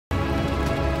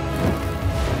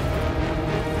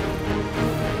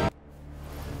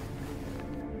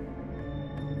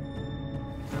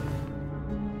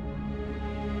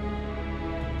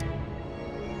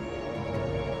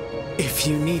If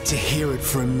you need to hear it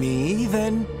from me,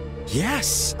 then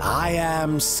yes, I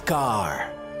am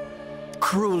Scar.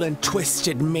 Cruel and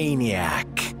twisted maniac.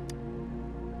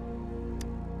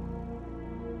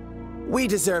 We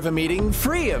deserve a meeting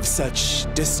free of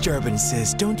such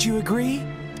disturbances, don't you agree?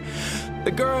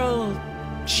 The girl,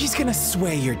 she's gonna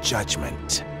sway your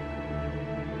judgment.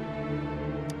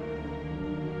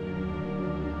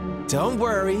 Don't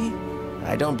worry,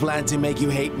 I don't plan to make you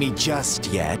hate me just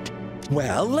yet.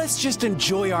 Well, let's just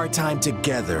enjoy our time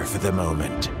together for the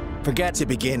moment. Forget to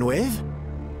begin with,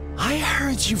 I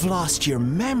heard you've lost your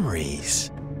memories.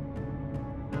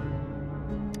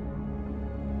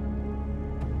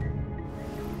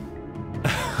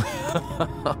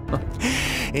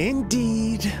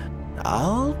 Indeed.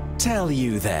 I'll tell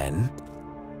you then.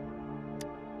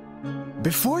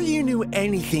 Before you knew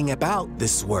anything about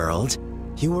this world,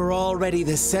 you were already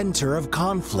the center of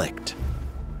conflict.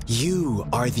 You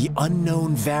are the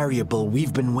unknown variable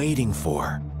we've been waiting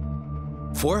for.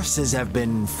 Forces have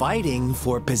been fighting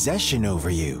for possession over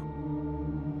you.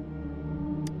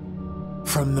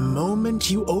 From the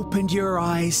moment you opened your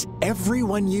eyes,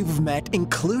 everyone you've met,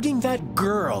 including that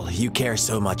girl you care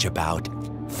so much about,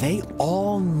 they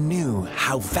all knew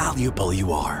how valuable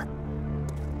you are.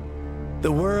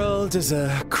 The world is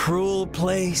a cruel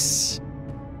place.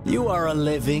 You are a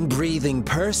living, breathing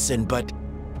person, but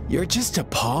you're just a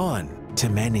pawn to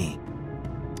many.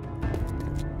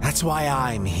 That's why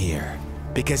I'm here,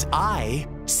 because I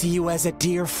see you as a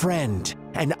dear friend,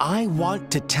 and I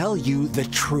want to tell you the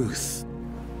truth.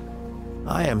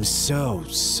 I am so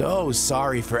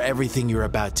sorry for everything you're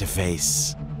about to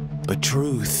face, but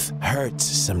truth hurts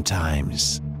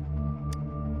sometimes.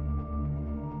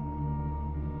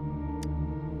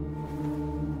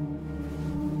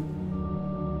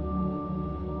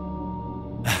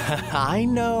 I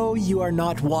know you are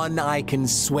not one I can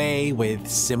sway with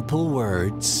simple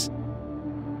words.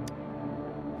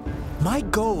 My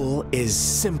goal is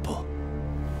simple.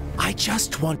 I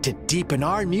just want to deepen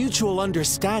our mutual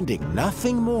understanding,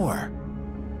 nothing more.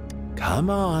 Come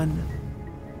on.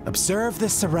 Observe the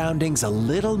surroundings a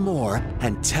little more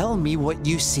and tell me what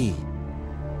you see.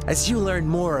 As you learn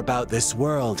more about this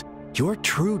world, your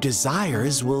true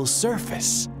desires will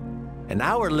surface, and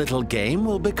our little game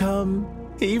will become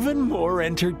even more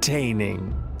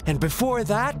entertaining. And before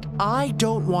that, I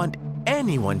don't want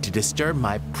anyone to disturb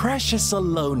my precious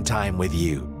alone time with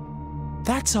you.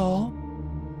 That's all.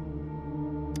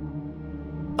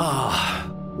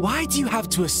 Why do you have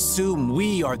to assume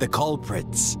we are the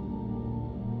culprits?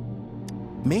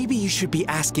 Maybe you should be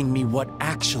asking me what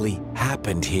actually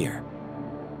happened here.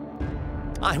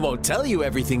 I won't tell you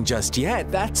everything just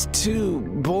yet, that's too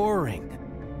boring.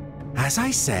 As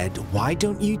I said, why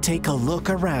don't you take a look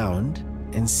around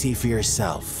and see for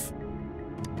yourself?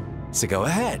 So go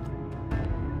ahead.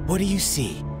 What do you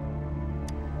see?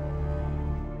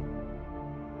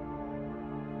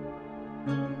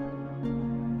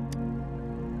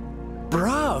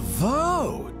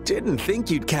 Bravo! Didn't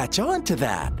think you'd catch on to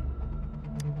that.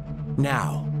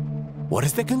 Now, what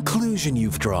is the conclusion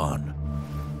you've drawn?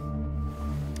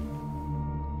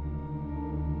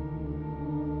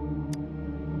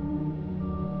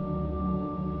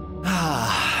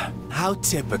 How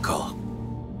typical.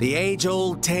 The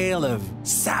age-old tale of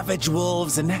savage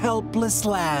wolves and helpless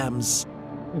lambs.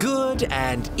 Good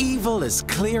and evil as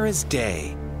clear as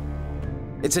day.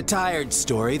 It's a tired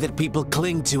story that people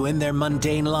cling to in their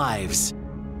mundane lives.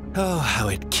 Oh, how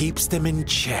it keeps them in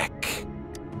check.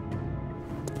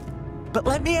 But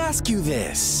let me ask you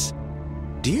this.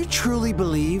 Do you truly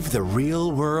believe the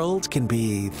real world can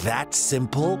be that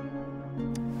simple?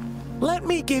 Let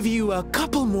me give you a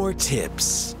couple more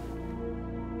tips.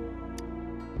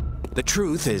 The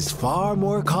truth is far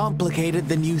more complicated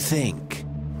than you think.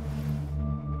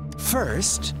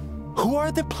 First, who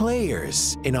are the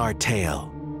players in our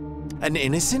tale? An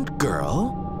innocent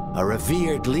girl, a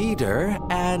revered leader,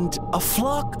 and a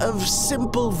flock of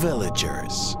simple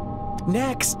villagers.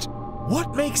 Next,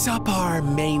 what makes up our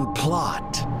main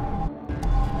plot?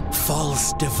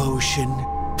 False devotion,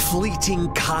 fleeting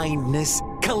kindness,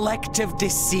 collective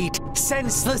deceit,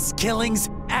 senseless killings,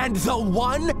 and the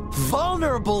one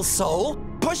vulnerable soul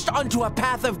pushed onto a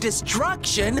path of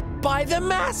destruction by the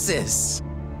masses.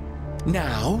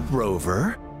 Now,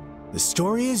 Rover, the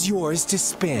story is yours to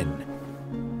spin.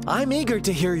 I'm eager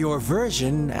to hear your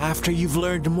version after you've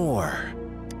learned more.